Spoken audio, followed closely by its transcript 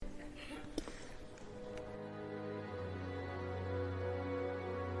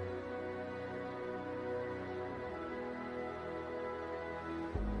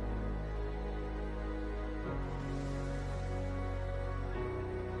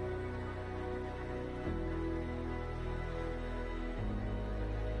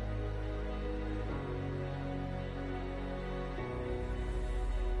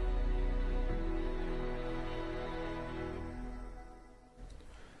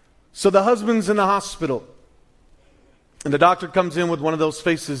So the husband's in the hospital. And the doctor comes in with one of those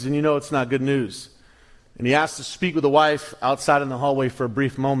faces, and you know it's not good news. And he asks to speak with the wife outside in the hallway for a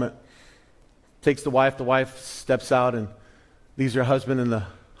brief moment. Takes the wife steps out and leaves her husband in the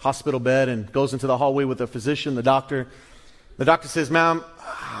hospital bed and goes into the hallway with the physician, the doctor. The doctor says, "Ma'am,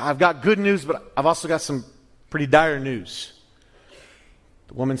 I've got good news, but I've also got some pretty dire news."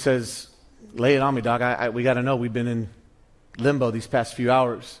 The woman says, "Lay it on me, doc. We got to know. We've been in limbo these past few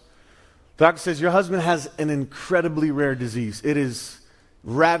hours." The doctor says, "Your husband has an incredibly rare disease. It is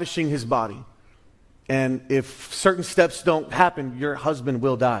ravishing his body. And if certain steps don't happen, your husband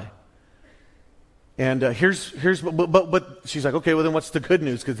will die." And but she's like, "Okay, well then what's the good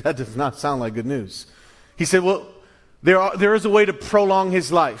news? Because that does not sound like good news." He said, "Well, there is a way to prolong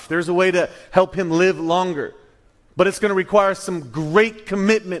his life. There's a way to help him live longer. But it's going to require some great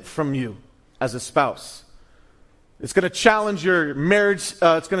commitment from you as a spouse. It's going to challenge your marriage.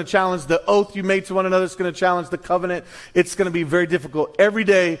 It's going to challenge the oath you made to one another. It's going to challenge the covenant. It's going to be very difficult. Every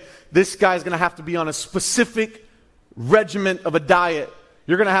day, this guy's going to have to be on a specific regiment of a diet.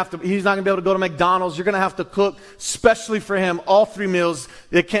 He's not going to be able to go to McDonald's. You're going to have to cook specially for him all 3 meals.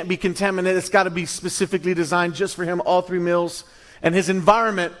 It can't be contaminated. It's got to be specifically designed just for him, all 3 meals. And his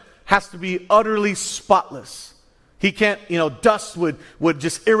environment has to be utterly spotless. He can't, dust would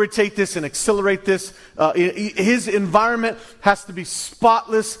just irritate this and accelerate this. His environment has to be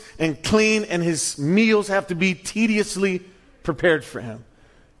spotless and clean, and his meals have to be tediously prepared for him.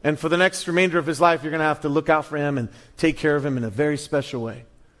 And for the next remainder of his life, you're going to have to look out for him and take care of him in a very special way."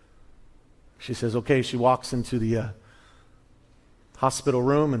 She says, okay. She walks into the hospital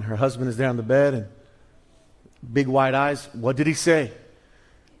room, and her husband is there on the bed, and big wide eyes. "What did he say?"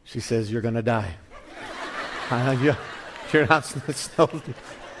 She says, "You're going to die. You're not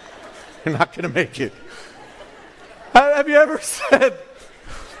going to make it." Have you ever said,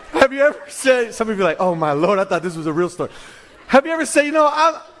 some of you are like, "Oh my Lord, I thought this was a real story." Have you ever said,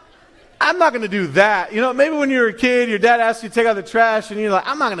 I'm not going to do that. Maybe when you were a kid, your dad asked you to take out the trash, and you're like,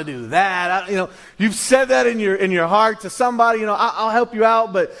 "I'm not going to do that." You've said that in your heart to somebody. I'll help you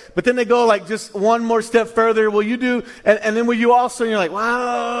out, but then they go like just one more step further. Will you do? And then will you also? And you're like,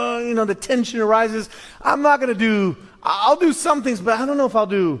 wow. The tension arises. I'll do some things, but I don't know if I'll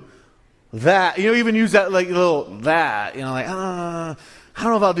do that. Even use that like little that. I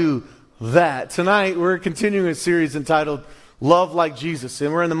don't know if I'll do that. Tonight we're continuing a series entitled Love Like Jesus.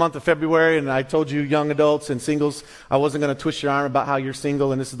 And we're in the month of February, and I told you, young adults and singles, I wasn't going to twist your arm about how you're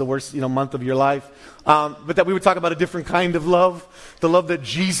single and this is the worst, month of your life. But that we would talk about a different kind of love, the love that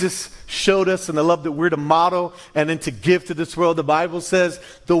Jesus showed us and the love that we're to model and then to give to this world. The Bible says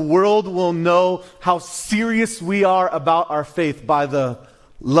the world will know how serious we are about our faith by the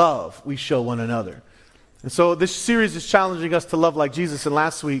love we show one another. And so this series is challenging us to love like Jesus. And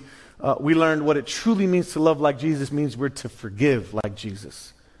last week, we learned what it truly means to love like Jesus means we're to forgive like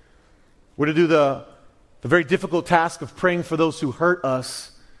Jesus. We're to do the very difficult task of praying for those who hurt us,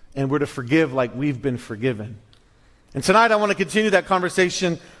 and we're to forgive like we've been forgiven. And tonight I want to continue that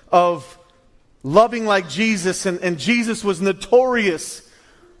conversation of loving like Jesus, and Jesus was notorious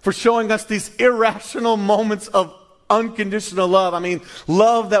for showing us these irrational moments of unconditional love.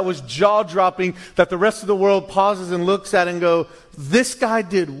 Love that was jaw-dropping, that the rest of the world pauses and looks at and go, "This guy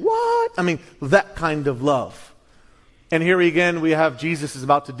did what?" That kind of love. And here again, we have Jesus is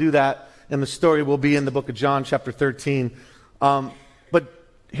about to do that, and the story will be in the book of John, chapter 13. But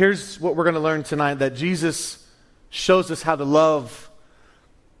here's what we're going to learn tonight, that Jesus shows us how to love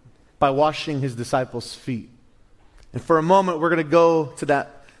by washing his disciples' feet. And for a moment, we're going to go to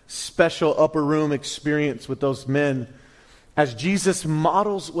that special upper room experience with those men as Jesus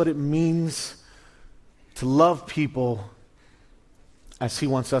models what it means to love people as he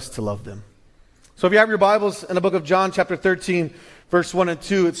wants us to love them. So if you have your Bibles in the book of John, chapter 13, verse 1 and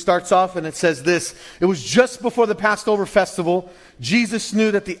 2, it starts off and it says this: "It was just before the Passover festival. Jesus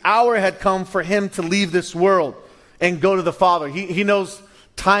knew that the hour had come for him to leave this world and go to the Father." He knows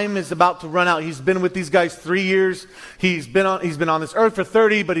time is about to run out. He's been with these guys 3 years. He's been on this earth for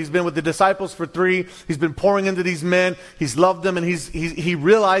 30, but he's been with the disciples for 3. He's been pouring into these men. He's loved them, and he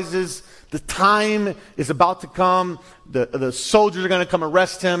realizes the time is about to come. The soldiers are going to come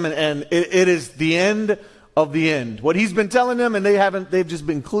arrest him, and it is the end of the end. What he's been telling them, and they've just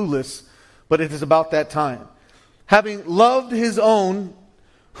been clueless, but it is about that time. Having loved his own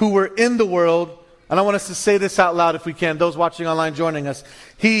who were in the world, and I want us to say this out loud if we can, those watching online joining us.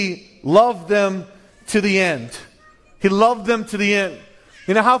 He loved them to the end. He loved them to the end.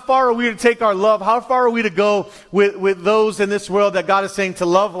 You know, how far are we to take our love? How far are we to go with those in this world that God is saying to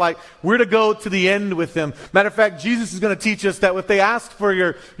love like? We're to go to the end with them. Matter of fact, Jesus is going to teach us that if they ask for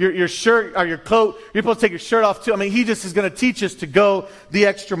your shirt or your coat, you're supposed to take your shirt off too. I mean, he just is going to teach us to go the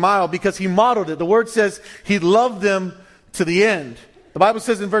extra mile because he modeled it. The word says he loved them to the end. The Bible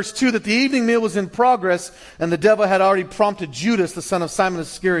says in verse 2 that the evening meal was in progress and the devil had already prompted Judas, the son of Simon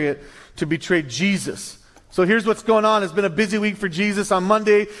Iscariot, to betray Jesus. So here's what's going on. It's been a busy week for Jesus. On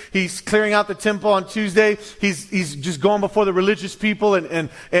Monday, he's clearing out the temple. On Tuesday, he's just going before the religious people and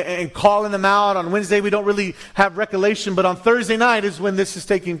calling them out. On Wednesday, we don't really have recollection. But on Thursday night is when this is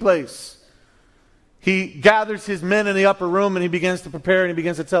taking place. He gathers his men in the upper room and he begins to prepare and he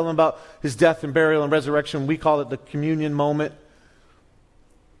begins to tell them about his death and burial and resurrection. We call it the communion moment.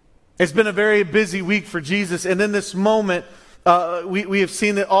 It's been a very busy week for Jesus. And in this moment, we have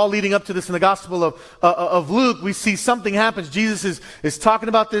seen it all leading up to this in the Gospel of Luke. We see something happens. Jesus is talking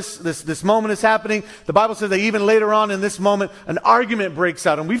about this moment is happening. The Bible says that even later on in this moment, an argument breaks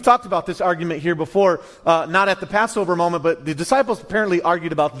out. And we've talked about this argument here before, not at the Passover moment, but the disciples apparently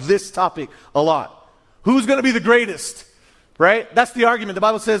argued about this topic a lot. Who's going to be the greatest? Right? That's the argument. The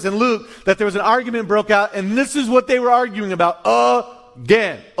Bible says in Luke that there was an argument broke out, and this is what they were arguing about.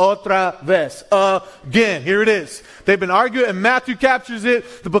 Again. Otra vez. Again. Here it is. They've been arguing, and Matthew captures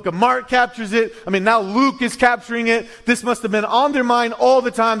it. The book of Mark captures it. I mean, now Luke is capturing it. This must have been on their mind all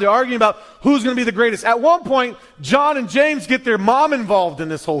the time. They're arguing about who's going to be the greatest. At one point, John and James get their mom involved in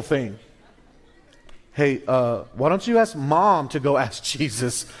this whole thing. Hey, why don't you ask mom to go ask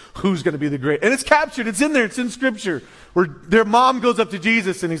Jesus who's going to be the greatest? And it's captured. It's in there. It's in Scripture. Where their mom goes up to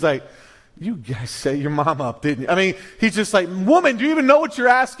Jesus, and he's like, you guys set your mom up, didn't you? I mean, he's just like, woman, do you even know what you're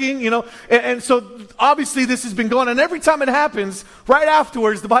asking? You know, and so obviously this has been going on. And every time it happens, right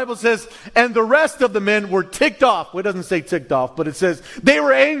afterwards, the Bible says, and the rest of the men were ticked off. Well, it doesn't say ticked off, but it says they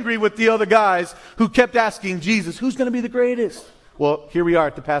were angry with the other guys who kept asking Jesus, who's going to be the greatest? Well, here we are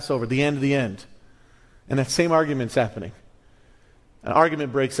at the Passover, the end of the end. And that same argument's happening. An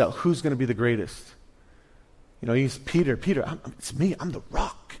argument breaks out. Who's going to be the greatest? You know, he's Peter, it's me, I'm the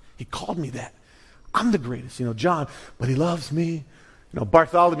rock. He called me that. I'm the greatest. You know, John, but he loves me. You know,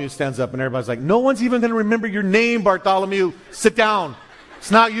 Bartholomew stands up and everybody's like, no one's even going to remember your name, Bartholomew. Sit down.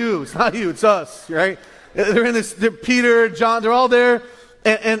 It's not you. It's not you. It's us, right? They're in this, Peter, John, they're all there.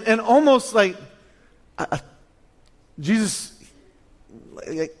 And almost like, Jesus,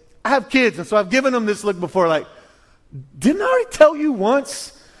 like, I have kids, and so I've given them this look before, like, didn't I already tell you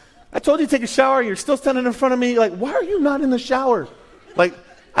once? I told you to take a shower, and you're still standing in front of me. Like, why are you not in the shower? Like,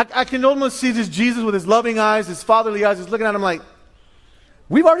 I can almost see this Jesus with his loving eyes, his fatherly eyes, he's looking at him like,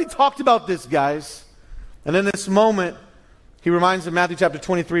 we've already talked about this, guys. And in this moment, he reminds them, Matthew chapter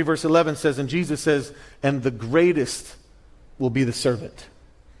 23, verse 11 says, and Jesus says, and the greatest will be the servant.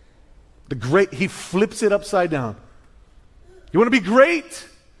 He flips it upside down. You want to be great?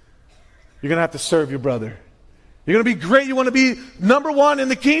 You're going to have to serve your brother. You're going to be great. You want to be number one in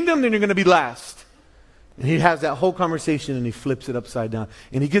the kingdom, then you're going to be last. And he has that whole conversation and he flips it upside down.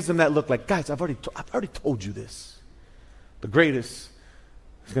 And he gives them that look like, guys, I've already told you this. The greatest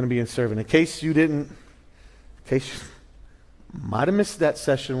is going to be in servant. In case you might have missed that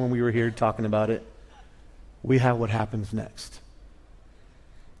session when we were here talking about it, we have what happens next.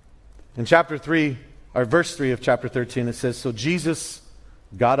 In chapter 3, or verse 3 of chapter 13, it says, so Jesus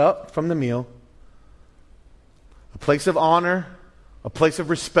got up from the meal, a place of honor, a place of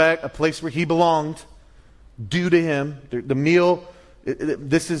respect, a place where he belonged, due to him. The meal,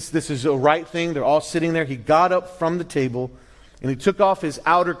 this is a right thing. They're all sitting there. He got up from the table and he took off his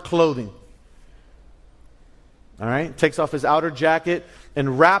outer clothing. All right? Takes off his outer jacket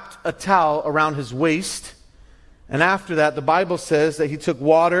and wrapped a towel around his waist. And after that, the Bible says that he took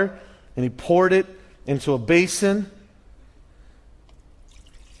water and he poured it into a basin.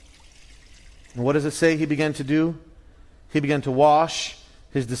 And what does it say he began to do? He began to wash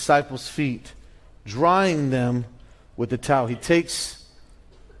his disciples' feet, drying them with the towel. He takes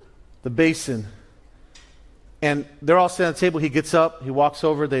the basin, and they're all sitting at the table. He gets up, he walks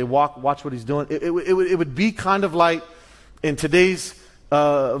over, they watch what he's doing. It would be kind of like in today's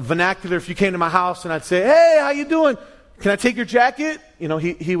vernacular, if you came to my house and I'd say, hey, how you doing? Can I take your jacket? You know,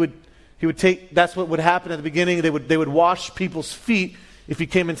 he would take, that's what would happen at the beginning. They would wash people's feet if you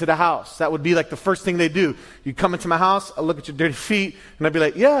came into the house. That would be like the first thing they do. You come into my house, I look at your dirty feet, and I'd be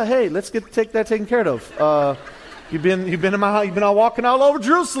like, yeah, hey, let's take that taken care of. You've been in my house, you've been out walking all over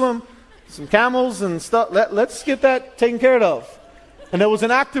Jerusalem, some camels and stuff. Let's get that taken care of. And it was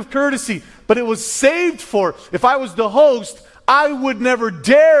an act of courtesy, but it was saved for, if I was the host, I would never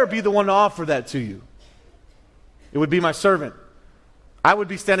dare be the one to offer that to you. It would be my servant. I would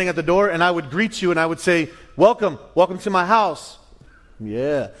be standing at the door and I would greet you and I would say, welcome to my house.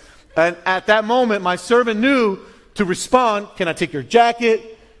 Yeah. And at that moment, my servant knew to respond, can I take your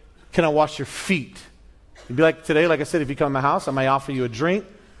jacket? Can I wash your feet? It'd be like today, like I said, if you come to my house, I may offer you a drink.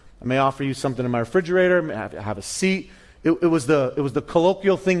 I may offer you something in my refrigerator. I may have a seat. It was the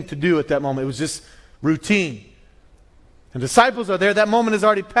colloquial thing to do at that moment. It was just routine. And disciples are there. That moment has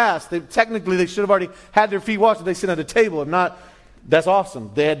already passed. Technically, they should have already had their feet washed if they sit at a table. If not, that's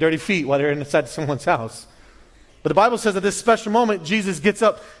awesome. They had dirty feet while they're inside someone's house. But the Bible says at this special moment, Jesus gets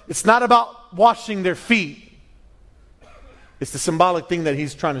up. It's not about washing their feet. It's the symbolic thing that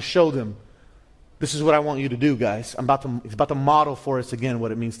he's trying to show them. This is what I want you to do, guys. He's about to model for us again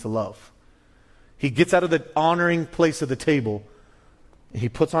what it means to love. He gets out of the honoring place of the table. And he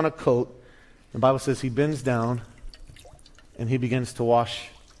puts on a coat. The Bible says he bends down and he begins to wash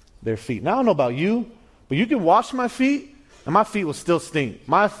their feet. Now, I don't know about you, but you can wash my feet and my feet will still stink.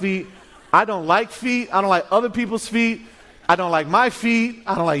 My feet, I don't like feet. I don't like other people's feet. I don't like my feet.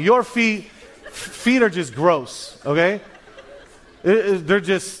 I don't like your feet. Feet are just gross, okay? They're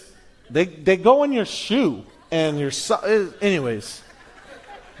just, they go in your shoe and your anyways.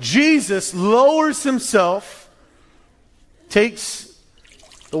 Jesus lowers himself, takes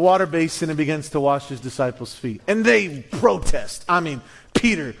the water basin and begins to wash his disciples' feet. And they protest. I mean,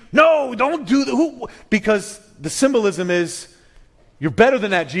 Peter, no, don't do that. Because the symbolism is, you're better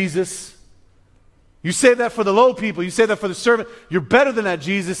than that, Jesus. You say that for the low people. You say that for the servant. You're better than that,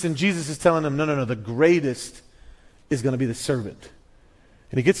 Jesus. And Jesus is telling them, no. The greatest is going to be the servant.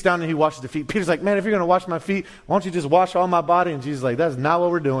 And he gets down and he washes the feet. Peter's like, man, if you're going to wash my feet, why don't you just wash all my body? And Jesus is like, that's not what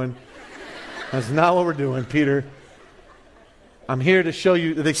we're doing. That's not what we're doing, Peter. I'm here to show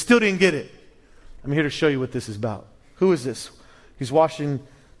you. They still didn't get it. I'm here to show you what this is about. Who is this? He's washing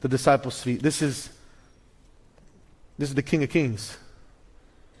the disciples' feet. This is the King of Kings.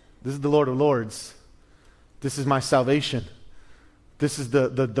 This is the Lord of Lords. This is my salvation. This is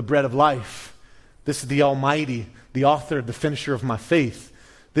the bread of life. This is the Almighty, the author, the finisher of my faith.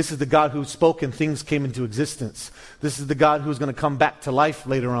 This is the God who spoke and things came into existence. This is the God who's going to come back to life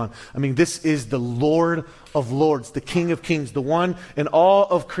later on. I mean, this is the Lord of Lords, the King of Kings, the one in all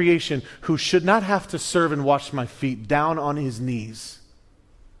of creation who should not have to serve and wash my feet, down on his knees,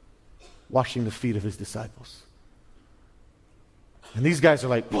 washing the feet of his disciples. And these guys are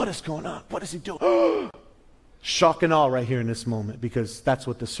like, what is going on? What is he doing? Shock and awe right here in this moment, because that's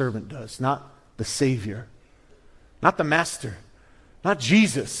what the servant does, not the Savior, not the Master. Not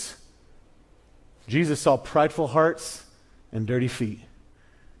Jesus. Jesus saw prideful hearts and dirty feet.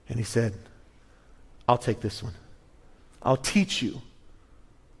 And he said, I'll take this one. I'll teach you.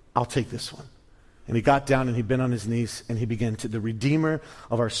 I'll take this one. And he got down and he bent on his knees and he began to, the Redeemer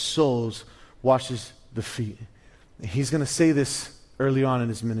of our souls washes the feet. And he's going to say this early on in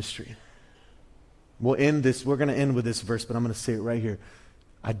his ministry. We're going to end with this verse, but I'm going to say it right here.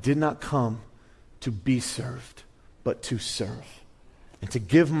 I did not come to be served, but to serve. And to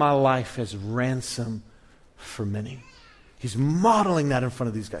give my life as ransom for many. He's modeling that in front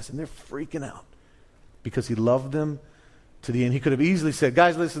of these guys, and they're freaking out because he loved them to the end. He could have easily said,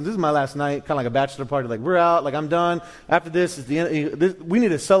 guys, listen, this is my last night, kind of like a bachelor party. Like, we're out, like, I'm done. After this is the end. We need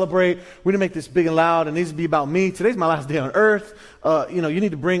to celebrate. We need to make this big and loud. It needs to be about me. Today's my last day on earth. You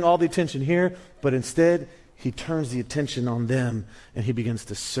need to bring all the attention here. But instead, he turns the attention on them, and he begins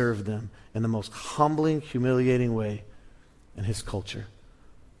to serve them in the most humbling, humiliating way in his culture.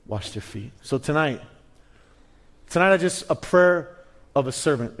 Wash their feet. So tonight I just a prayer of a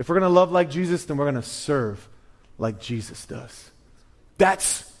servant. If we're going to love like Jesus, then we're going to serve like Jesus does.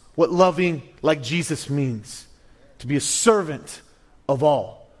 That's what loving like Jesus means. To be a servant of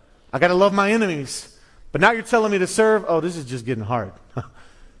all. I got to love my enemies. But now you're telling me to serve? Oh, this is just getting hard.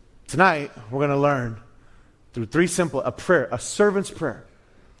 Tonight, we're going to learn through a prayer, a servant's prayer.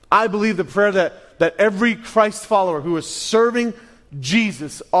 I believe the prayer that every Christ follower who is serving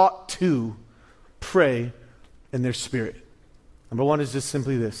Jesus ought to pray in their spirit. Number one is just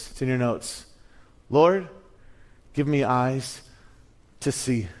simply this. It's in your notes. Lord, give me eyes to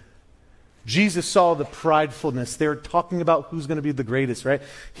see. Jesus saw the pridefulness. They were talking about who's going to be the greatest, right?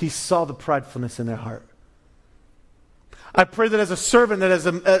 He saw the pridefulness in their heart. I pray that as a servant, that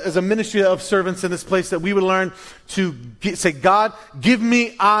as a ministry of servants in this place, that we would learn to say, God, give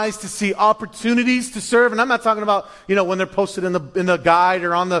me eyes to see opportunities to serve. And I'm not talking about, when they're posted in the guide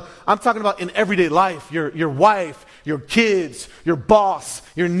or I'm talking about in everyday life, your wife, your kids, your boss,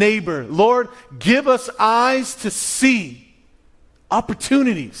 your neighbor. Lord, give us eyes to see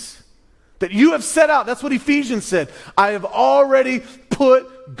opportunities that you have set out. That's what Ephesians said. I have already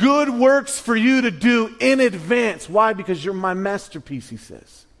put good works for you to do in advance. Why? Because you're my masterpiece, he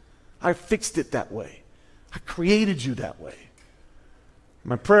says. I fixed it that way. I created you that way.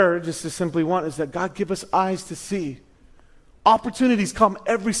 My prayer, just to simply want, is that God give us eyes to see. Opportunities come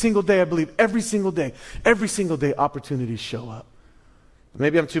every single day, I believe. Every single day. Every single day, opportunities show up.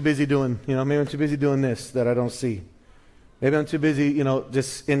 Maybe I'm too busy doing, maybe I'm too busy doing this that I don't see. Maybe I'm too busy,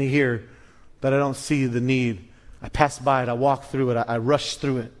 just in here that I don't see the need. I pass by it, I walk through it, I rush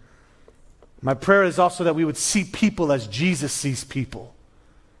through it. My prayer is also that we would see people as Jesus sees people.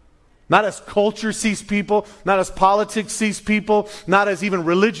 Not as culture sees people, not as politics sees people, not as even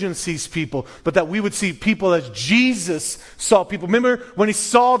religion sees people, but that we would see people as Jesus saw people. Remember when he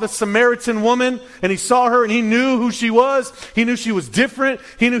saw the Samaritan woman and he saw her and he knew who she was? He knew she was different.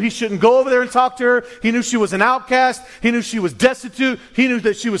 He knew he shouldn't go over there and talk to her. He knew she was an outcast. He knew she was destitute. He knew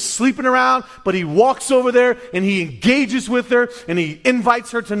that she was sleeping around, but he walks over there and he engages with her and he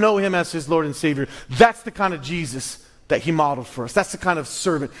invites her to know him as his Lord and Savior. That's the kind of Jesus that he modeled for us. That's the kind of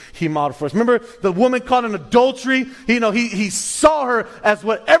servant he modeled for us. Remember the woman caught in adultery? He saw her as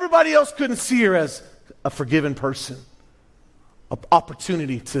what everybody else couldn't see her as, a forgiven person. An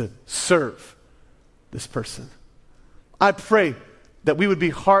opportunity to serve this person. I pray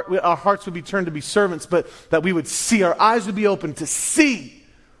that our hearts would be turned to be servants, but that we would see, our eyes would be open to see.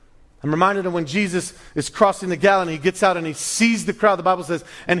 I'm reminded of when Jesus is crossing the Galilee, he gets out and he sees the crowd, the Bible says,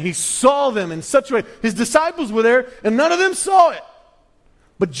 and he saw them in such a way. His disciples were there and none of them saw it.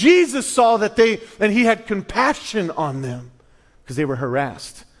 But Jesus saw that and he had compassion on them because they were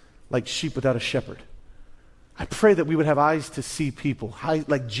harassed like sheep without a shepherd. I pray that we would have eyes to see people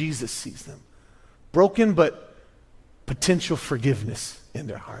like Jesus sees them. Broken, but potential forgiveness in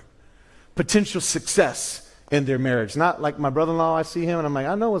their heart. Potential success in their marriage. Not like my brother-in-law, I see him and I'm like,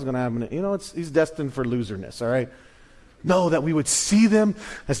 I know what's going to happen. He's destined for loserness, all right? No, that we would see them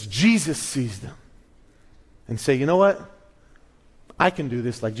as Jesus sees them and say, you know what? I can do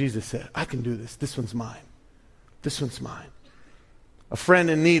this like Jesus said. I can do this. This one's mine. This one's mine. A friend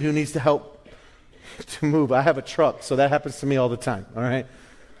in need who needs to help to move. I have a truck, so that happens to me all the time, all right?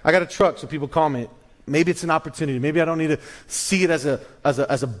 I got a truck, so people call me. Maybe it's an opportunity. Maybe I don't need to see it as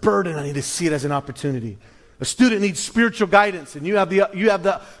a burden. I need to see it as an opportunity. A student needs spiritual guidance, and you have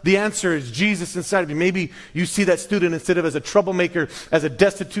the answer is Jesus inside of you. Maybe you see that student instead of as a troublemaker, as a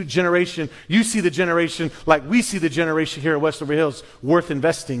destitute generation, you see the generation like we see the generation here at Westover Hills worth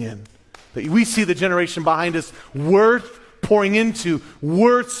investing in. That we see the generation behind us worth pouring into,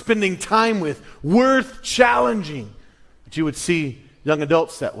 worth spending time with, worth challenging. That you would see young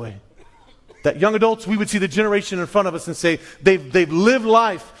adults that way. That young adults, we would see the generation in front of us and say, they've lived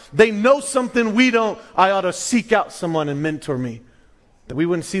life. They know something we don't. I ought to seek out someone and mentor me. That we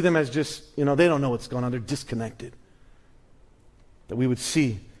wouldn't see them as just, they don't know what's going on. They're disconnected. That we would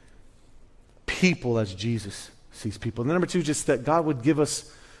see people as Jesus sees people. And then number two, just that God would give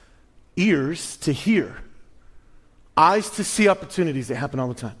us ears to hear. Eyes to see opportunities that happen all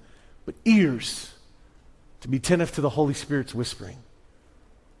the time. But ears to be attentive to the Holy Spirit's whispering.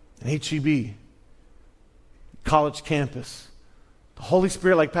 And HEB, college campus, the Holy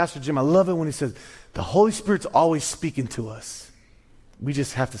Spirit, like Pastor Jim, I love it when he says, the Holy Spirit's always speaking to us. We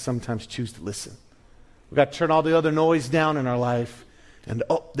just have to sometimes choose to listen. We've got to turn all the other noise down in our life, and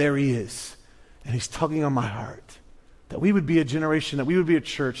there he is. And he's tugging on my heart. That we would be a generation, that we would be a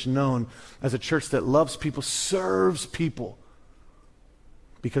church known as a church that loves people, serves people,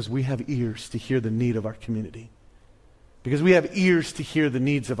 because we have ears to hear the need of our community. Because we have ears to hear the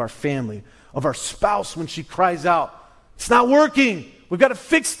needs of our family, of our spouse when she cries out, it's not working. We've got to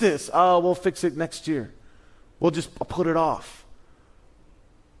fix this. Oh, we'll fix it next year. We'll just put it off.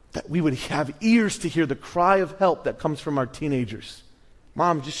 That we would have ears to hear the cry of help that comes from our teenagers.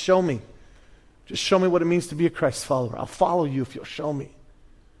 Mom, just show me. Just show me what it means to be a Christ follower. I'll follow you if you'll show me.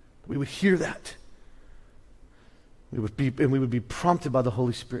 We would hear that. We would be prompted by the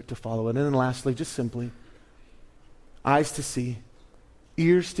Holy Spirit to follow it. And then lastly, just simply, eyes to see,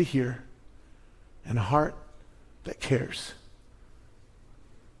 ears to hear, and a heart that cares.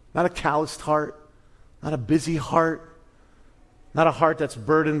 Not a calloused heart, not a busy heart, not a heart that's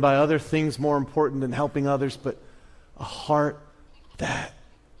burdened by other things more important than helping others, but a heart that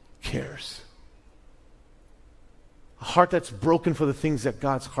cares. A heart that's broken for the things that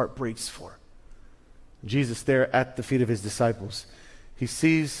God's heart breaks for. Jesus there at the feet of his disciples. He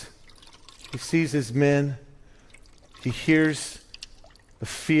sees his men. He hears the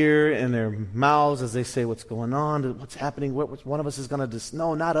fear in their mouths as they say, what's going on? What's happening? One of us is going to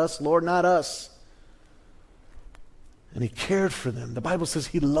no, not us, Lord, not us. And he cared for them. The Bible says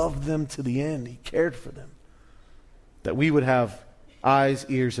he loved them to the end. He cared for them. That we would have eyes,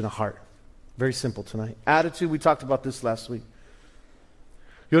 ears, and a heart. Very simple tonight. Attitude, we talked about this last week.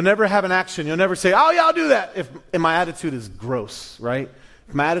 You'll never have an action. You'll never say, oh yeah, I'll do that, if my attitude is gross, right?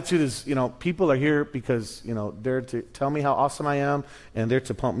 If my attitude is, people are here because, they're to tell me how awesome I am, and they're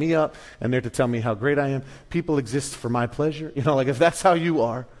to pump me up, and they're to tell me how great I am. People exist for my pleasure. If that's how you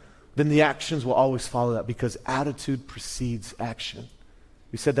are, then the actions will always follow that, because attitude precedes action.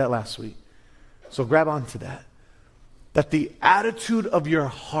 We said that last week. So grab onto that. That the attitude of your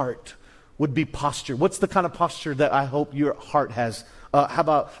heart would be posture. What's the kind of posture that I hope your heart has? How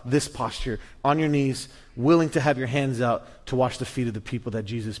about this posture? On your knees, willing to have your hands out to wash the feet of the people that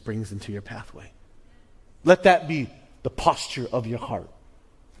Jesus brings into your pathway. Let that be the posture of your heart.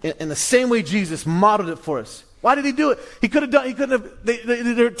 In the same way Jesus modeled it for us. Why did he do it? He couldn't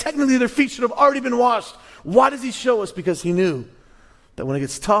have, technically their feet should have already been washed. Why does he show us? Because he knew that when it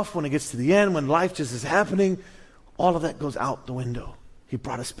gets tough, when it gets to the end, when life just is happening, all of that goes out the window. He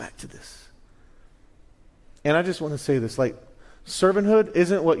brought us back to this. And I just want to say this, servanthood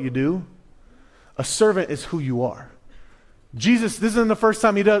isn't what you do. A servant is who you are. Jesus, this isn't the first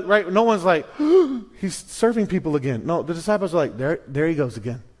time he does, right? No one's like, he's serving people again. No, the disciples are like, there he goes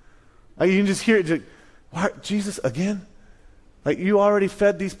again. You can just hear it. What, Jesus again? You already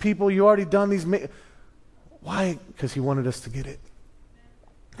fed these people. You already done these. Why? Because he wanted us to get it.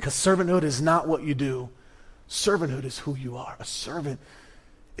 Because servanthood is not what you do. Servanthood is who you are. A servant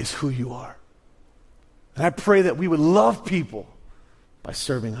is who you are. And I pray that we would love people by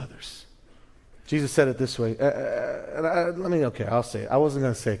serving others. Jesus said it this way. I'll say it. I wasn't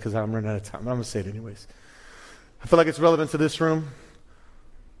going to say it because I'm running out of time. I'm going to say it anyways. I feel like it's relevant to this room.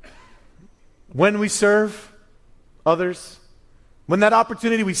 When we serve others, when that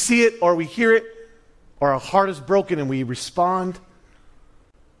opportunity, we see it or we hear it, or our heart is broken and we respond,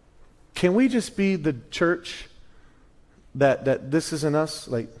 can we just be the church that this isn't us?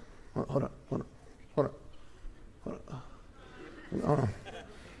 Hold on.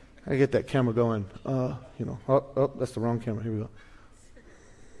 I get that camera going. That's the wrong camera. Here we go.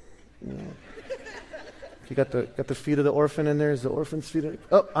 You got the feet of the orphan in there. Is the orphan's feet?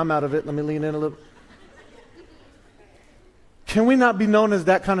 I'm out of it. Let me lean in a little. Can we not be known as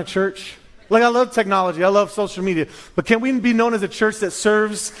that kind of church? I love technology. I love social media. But can we be known as a church that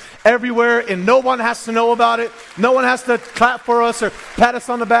serves everywhere and no one has to know about it? No one has to clap for us or pat us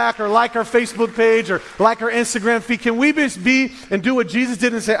on the back or like our Facebook page or like our Instagram feed. Can we just be and do what Jesus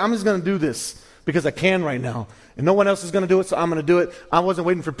did and say, I'm just going to do this because I can right now. And no one else is going to do it, so I'm going to do it. I wasn't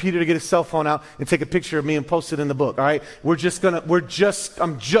waiting for Peter to get his cell phone out and take a picture of me and post it in the book, all right? I'm just going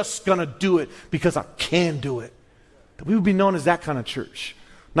to do it because I can do it. That we would be known as that kind of church.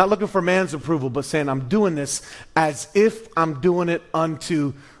 Not looking for man's approval, but saying I'm doing this as if I'm doing it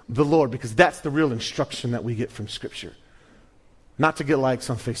unto the Lord, because that's the real instruction that we get from Scripture. Not to get likes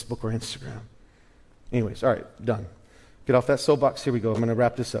on Facebook or Instagram. Anyways, all right, done. Get off that soapbox. Here we go. I'm going to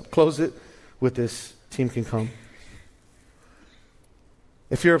wrap this up. Close it with this. Team can come.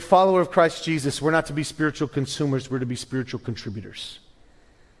 If you're a follower of Christ Jesus, we're not to be spiritual consumers. We're to be spiritual contributors.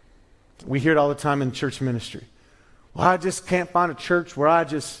 We hear it all the time in church ministry. Well, I just can't find a church where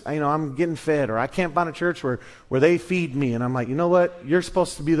I'm getting fed, or I can't find a church where they feed me. And I'm like, you know what? You're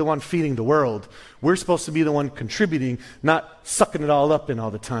supposed to be the one feeding the world. We're supposed to be the one contributing, not sucking it all up in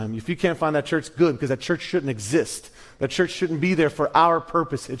all the time. If you can't find that church, good, because that church shouldn't exist. That church shouldn't be there for our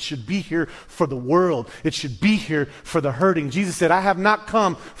purpose. It should be here for the world. It should be here for the hurting. Jesus said, I have not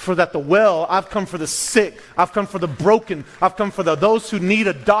come for the well. I've come for the sick. I've come for the broken. I've come for those who need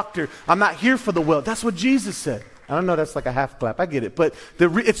a doctor. I'm not here for the well. That's what Jesus said. I don't know, that's like a half clap. I get it. But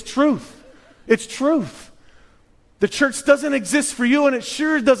it's truth. It's truth. The church doesn't exist for you, and it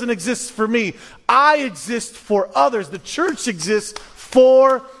sure doesn't exist for me. I exist for others. The church exists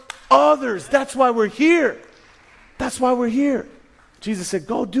for others. That's why we're here. That's why we're here. Jesus said,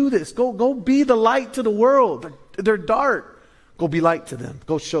 go do this. Go be the light to the world. They're dark. Go be light to them.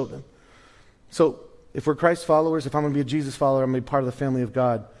 Go show them. So if we're Christ followers, if I'm going to be a Jesus follower, I'm going to be part of the family of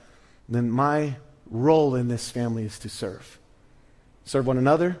God, then my role in this family is to serve. Serve one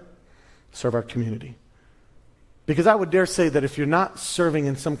another, serve our community. Because I would dare say that if you're not serving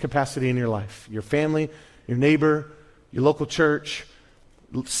in some capacity in your life, your family, your neighbor, your local church,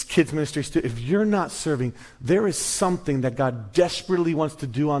 kids ministry, if you're not serving, there is something that God desperately wants to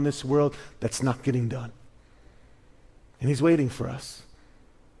do on this world that's not getting done. And He's waiting for us.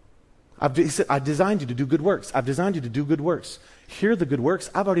 He said, I designed you to do good works. I've designed you to do good works. Here are the good works.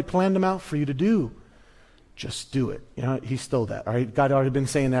 I've already planned them out for you to do. Just do it. He stole that. All right, God had already been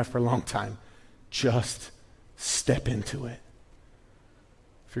saying that for a long time. Just step into it.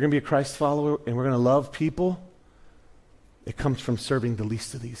 If you're going to be a Christ follower and we're going to love people, It comes from serving the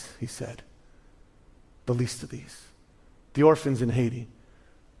least of these, he said. The least of these. The orphans in Haiti.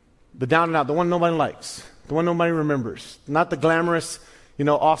 The down and out, the one nobody likes. The one nobody remembers. Not the glamorous,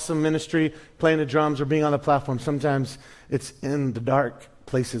 awesome ministry, playing the drums or being on the platform. Sometimes it's in the dark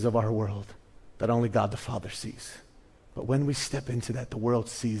places of our world that only God the Father sees. But when we step into that, the world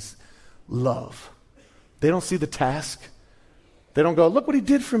sees love. They don't see the task. They don't go, look what he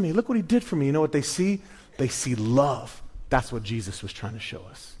did for me. Look what he did for me. You know what they see? They see love. That's what Jesus was trying to show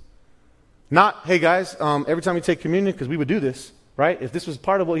us. Not, hey guys, every time we take communion, because we would do this, right? If this was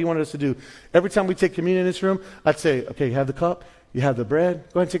part of what he wanted us to do, every time we take communion in this room, I'd say, okay, you have the cup, you have the bread,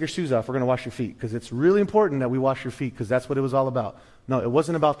 go ahead and take your shoes off. We're going to wash your feet, because it's really important that we wash your feet, because that's what it was all about. No, it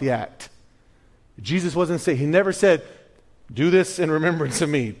wasn't about the act. Jesus wasn't saying, he never said, do this in remembrance of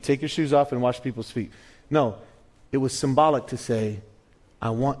me. Take your shoes off and wash people's feet. No, it was symbolic to say,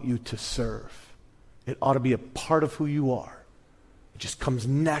 I want you to serve. It ought to be a part of who you are. It just comes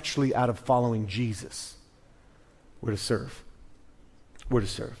naturally out of following Jesus. We're to serve. We're to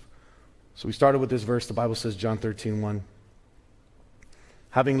serve. So we started with this verse. The Bible says, John 13:1.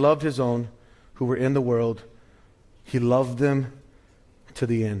 Having loved his own who were in the world, he loved them to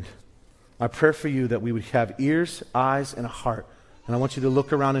the end. My prayer for you that we would have ears, eyes, and a heart. And I want you to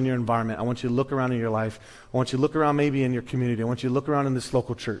look around in your environment. I want you to look around in your life. I want you to look around maybe in your community. I want you to look around in this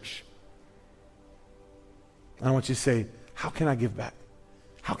local church. And I want you to say, how can I give back?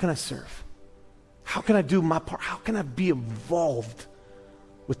 How can I serve? How can I do my part? How can I be involved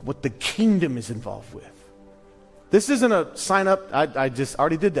with what the kingdom is involved with? This isn't a sign up. I just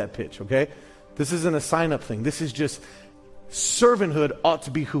already did that pitch, okay? This isn't a sign up thing. This is just servanthood ought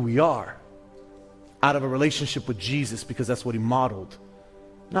to be who we are out of a relationship with Jesus, because that's what he modeled.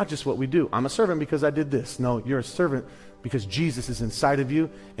 Not just what we do. I'm a servant because I did this. No, you're a servant because Jesus is inside of you,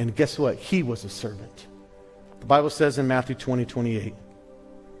 and guess what? He was a servant. The Bible says in Matthew 20:28,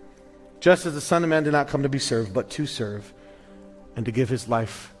 just as the Son of Man did not come to be served, but to serve, and to give his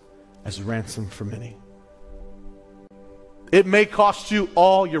life as ransom for many. It may cost you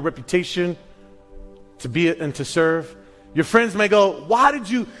all your reputation to be it and to serve. Your friends may go, why did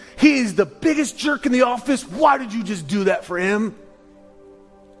you, he is the biggest jerk in the office. Why did you just do that for him?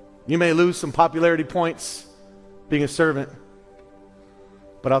 You may lose some popularity points being a servant.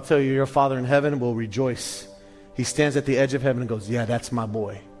 But I'll tell you, your Father in heaven will rejoice. He stands at the edge of heaven and goes, yeah, that's my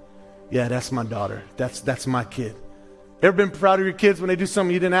boy. Yeah, that's my daughter. That's my kid. Ever been proud of your kids when they do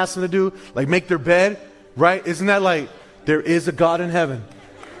something you didn't ask them to do? Like make their bed, right? Isn't that like, there is a God in heaven.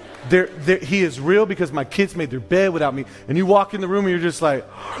 He is real because my kids made their bed without me. And you walk in the room and you're just like,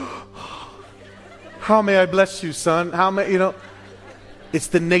 how may I bless you, son? How may, it's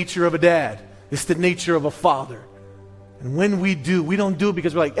the nature of a dad. It's the nature of a father. And when we do, we don't do it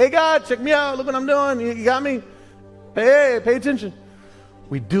because we're like, hey, God, check me out. Look what I'm doing. You got me? Hey, pay attention.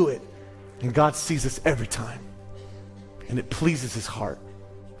 We do it. And God sees us every time. And it pleases his heart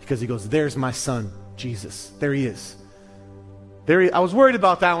because he goes, there's my son, Jesus. There he is. I was worried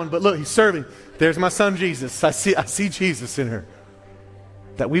about that one, but look, he's serving. There's my son, Jesus. I see Jesus in her.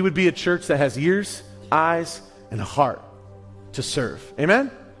 That we would be a church that has ears, eyes, and a heart to serve.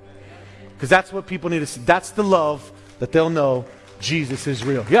 Amen? Because that's what people need to see. That's the love that they'll know Jesus is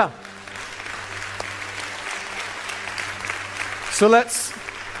real. Yeah. So let's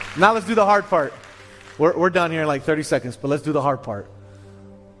do the hard part. We're done here in like 30 seconds, but let's do the hard part.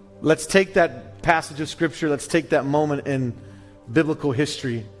 Let's take that passage of Scripture, let's take that moment in biblical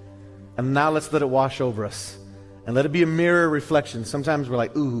history, and now let's let it wash over us. And let it be a mirror reflection. Sometimes we're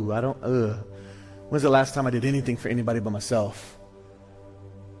like, when's the last time I did anything for anybody but myself?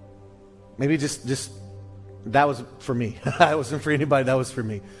 Maybe just that was for me. That wasn't for anybody, that was for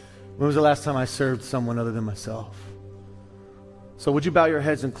me. When was the last time I served someone other than myself? So would you bow your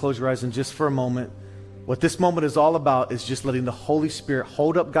heads and close your eyes, and just for a moment, what this moment is all about is just letting the Holy Spirit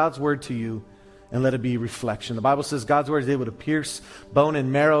hold up God's word to you and let it be reflection. The Bible says God's word is able to pierce bone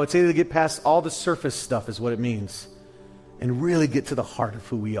and marrow. It's able to get past all the surface stuff is what it means, and really get to the heart of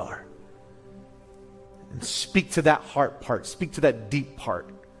who we are. And speak to that heart part, speak to that deep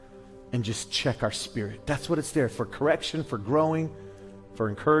part, and just check our spirit. That's what it's there for, correction, for growing, for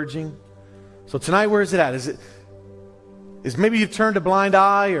encouraging. So tonight, where is it at? Is maybe you've turned a blind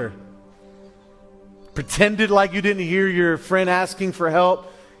eye or pretended like you didn't hear your friend asking for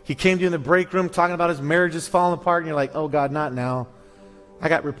help. He came to you in the break room talking about his marriage is falling apart, and you're like, oh God, not now. I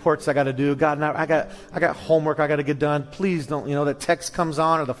got reports I got to do. God, now I got homework I got to get done. Please don't, that text comes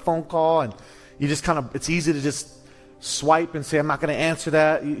on or the phone call, and you just it's easy to just swipe and say, I'm not going to answer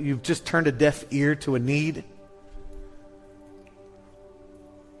that. You've just turned a deaf ear to a need.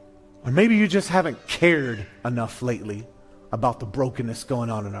 Or maybe you just haven't cared enough lately. about the brokenness going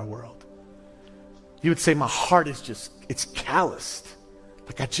on in our world. You would say, my heart is just, it's calloused.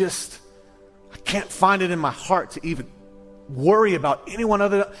 Like I can't find it in my heart to even worry about anyone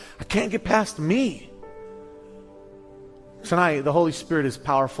other. I can't get past me. Tonight, the Holy Spirit is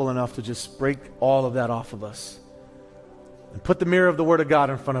powerful enough to just break all of that off of us and put the mirror of the Word of God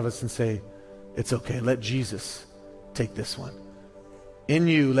in front of us and say, it's okay. Let Jesus take this one. In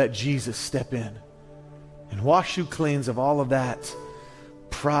you, let Jesus step in and wash you clean of all of that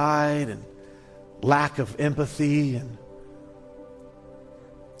pride and lack of empathy and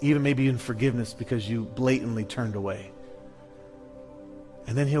even maybe in forgiveness because you blatantly turned away.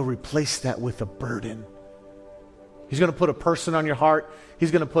 And then He'll replace that with a burden. He's going to put a person on your heart. He's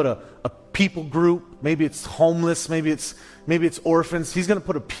going to put a people group. Maybe it's homeless. Maybe it's orphans. He's going to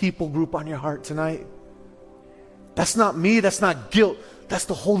put a people group on your heart tonight. That's not me. That's not guilt. That's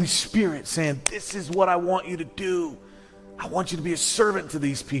the Holy Spirit saying, this is what I want you to do. I want you to be a servant to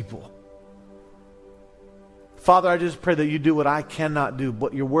these people. Father, I just pray that you do what I cannot do,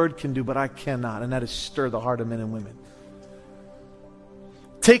 what your word can do, but I cannot, and that is stir the heart of men and women.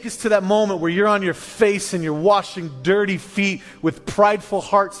 Take us to that moment where you're on your face and you're washing dirty feet with prideful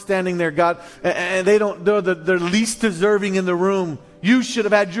hearts standing there, God, and they're least deserving in the room. You should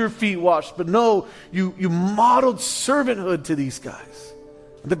have had your feet washed, but no, you modeled servanthood to these guys.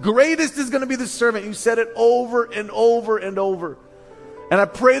 The greatest is going to be the servant. You said it over and over and over. And I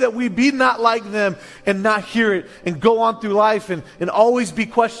pray that we be not like them and not hear it and go on through life and always be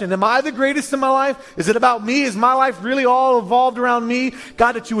questioned. Am I the greatest in my life? Is it about me? Is my life really all evolved around me?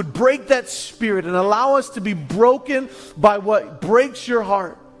 God, that you would break that spirit and allow us to be broken by what breaks your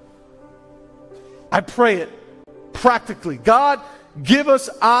heart. I pray it practically. God, give us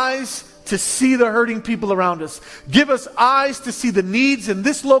eyes to see the hurting people around us. Give us eyes to see the needs in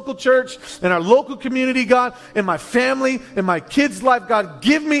this local church, in our local community, God, in my family, in my kids' life. God,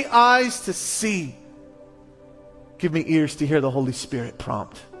 give me eyes to see. Give me ears to hear the Holy Spirit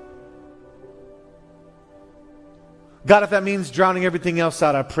prompt. God, if that means drowning everything else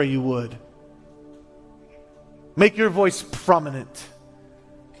out, I pray you would. Make your voice prominent.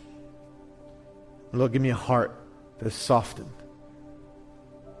 Lord, give me a heart that is softened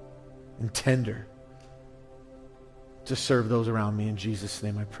and tender to serve those around me. In Jesus'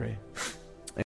 name I pray.